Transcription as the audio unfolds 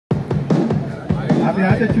आप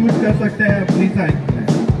यहाँ से चूज कर सकते हैं अपनी साइड।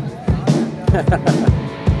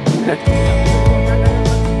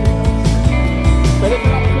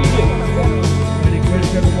 रिक्वेस्ट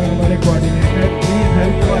करूँगा हमारे कोऑर्डिनेटर प्लीज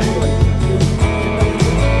हेल्प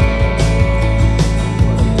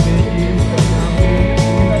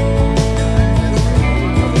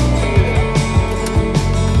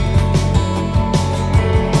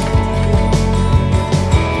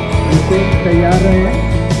तैयार रहे।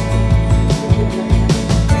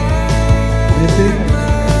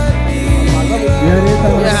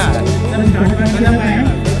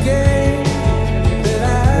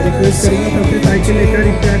 रिक्वेस्ट करेंगे सबसे साइकिल लेकर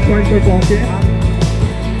स्टार्ट पॉइंट पर पहुंचे।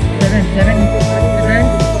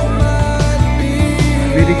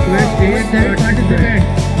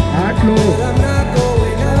 8 लोग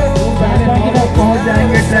पहुंच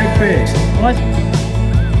जाएंगे ट्रैक पे।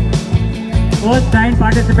 First 9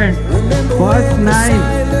 participants. First 9.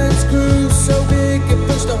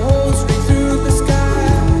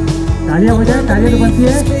 तालियां हो जाए, तालियां तो बनती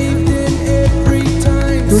है।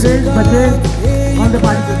 Students, बच्चे, all the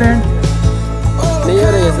participants. नहीं हो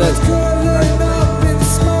रही है सर।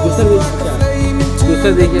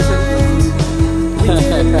 दूसरा देखिए सर।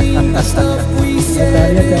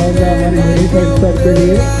 तालियां चाहूँगा हमारे मेरी सर के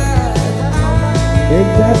लिए। एक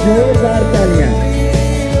बार जोरदार तालियां।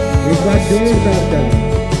 एक बार जोरदार तालियां।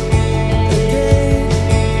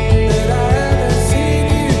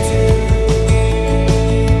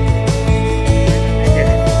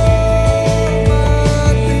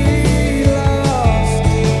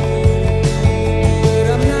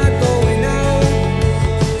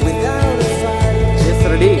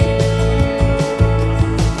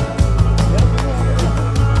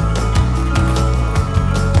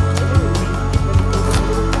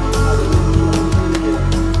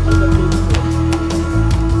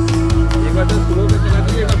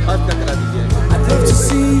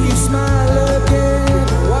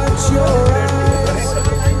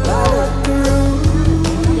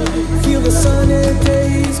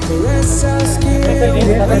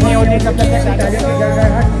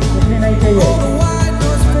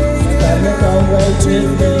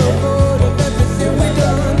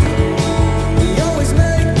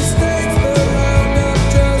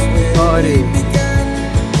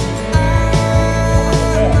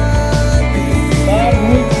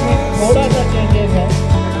 थोड़ा सा चेंजेस है।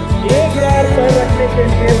 एक बार पैर रखने के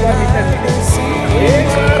लिए एक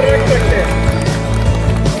बार रख सकते हैं।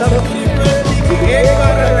 एक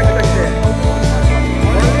बार रख सकते हैं।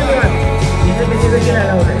 नीचे पीछे से क्या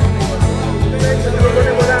अलाउ है? लोगों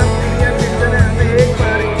ने बोला इंडियन सिटीजन है, हमें एक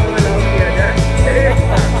बार अलाउ किया जाए।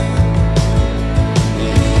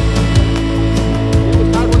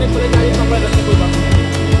 स्टार्ट होने पर जाइए, कपड़ा रखने कोई बात नहीं।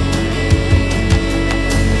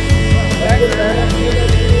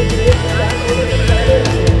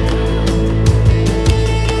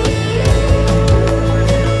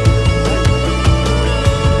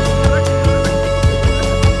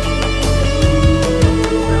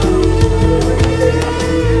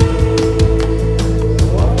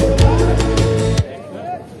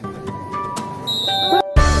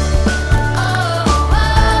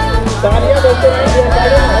 तालियां देते हैं।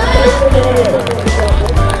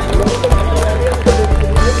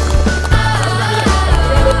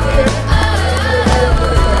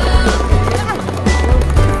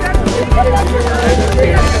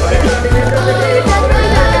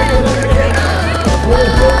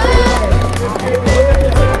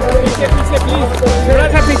 पीछे प्लीज, थोड़ा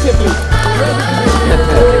सा पीछे प्लीज।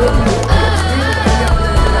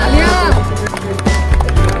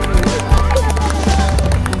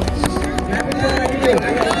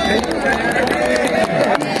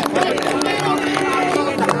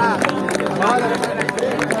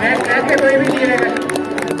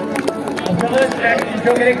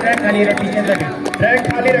 ट्रैक खाली रखिए, ट्रैक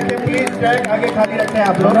खाली रखें प्लीज। ट्रैक आगे खाली रखें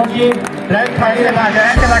आप लोग जी। ट्रैक खाली रखा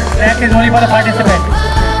जाए। Track is only for the participant.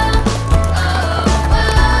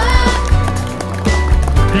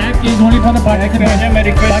 Track is only for the participant. मैं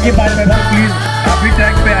रिक्वेस्ट बाकी पार्टिसिपेंट प्लीज आप भी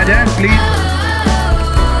ट्रैक पे आ जाएं प्लीज।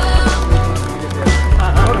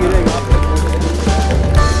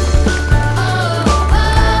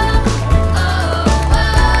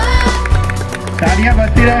 तालियां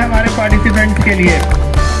बजती रहे हमारे पार्टिसिपेंट्स के लिए।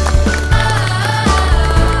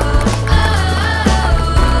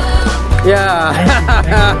 या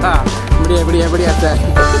बढ़िया बढ़िया बढ़िया सर।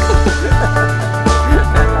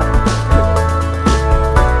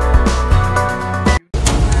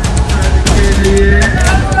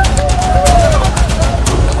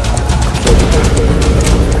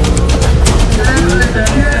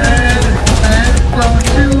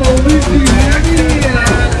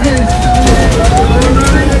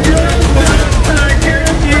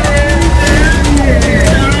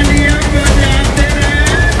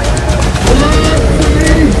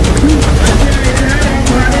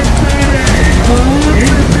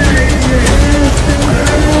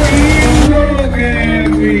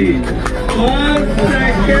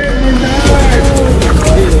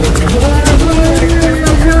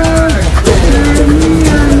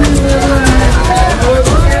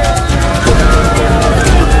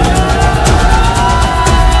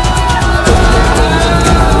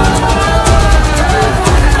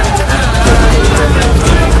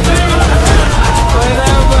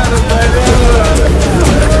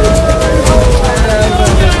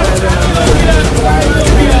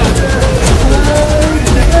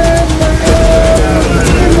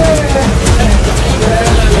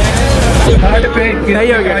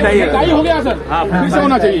 फिर से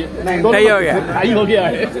होना चाहिए। नहीं हो गया। टाई हो गया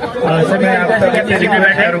है। सर मैं आप सबके पीछे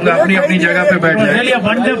बैठ करूंगा, अपनी अपनी जगह पे बैठ जाइए।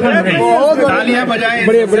 तालियां बजाएं,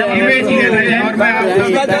 इमेज ले रहे हैं और मैं आप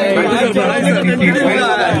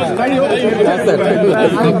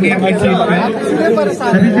सबकी अपनी सीट पे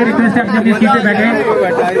सभी से रिक्वेस्ट है अपनी सीट पे बैठे।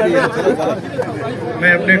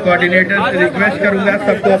 मैं अपने कोऑर्डिनेटर से रिक्वेस्ट करूंगा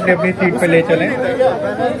सबको अपनी अपनी सीट पे ले चलें।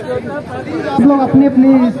 आप लोग अपनी अपनी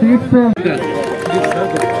सीट पे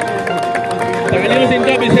तालियों से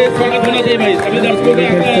इनका विशेष स्वागत होना चाहिए भाई। सभी दर्शकों का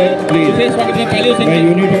विशेष स्वागत है। तालियों से मैं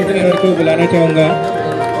यूनिट ऑर्डिनर को बुलाना चाहूंगा।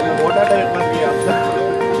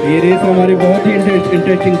 ये रेस हमारी बहुत ही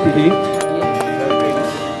इंटरेस्टिंग थी।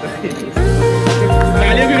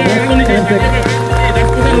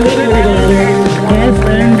 फर्स्ट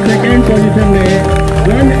एंड सेकेंड पोजीशन में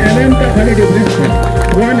 1 mm का खाली डिफरेंस है।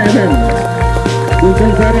 1 mm दूसरे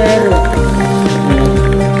सर और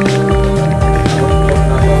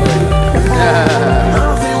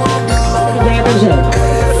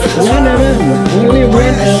 1 mm, only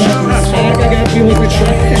 1 mm का गैप भी हो सकता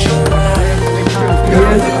है।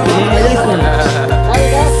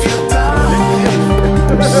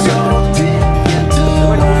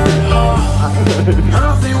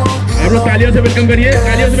 आप लोग तालियों से वेलकम करिए,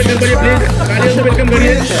 तालियों से वेलकम करिए प्लीज, तालियों से वेलकम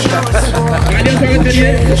करिए, तालियों से स्वागत करिए।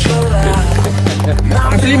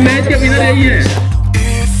 असली मैच के विनर यही है।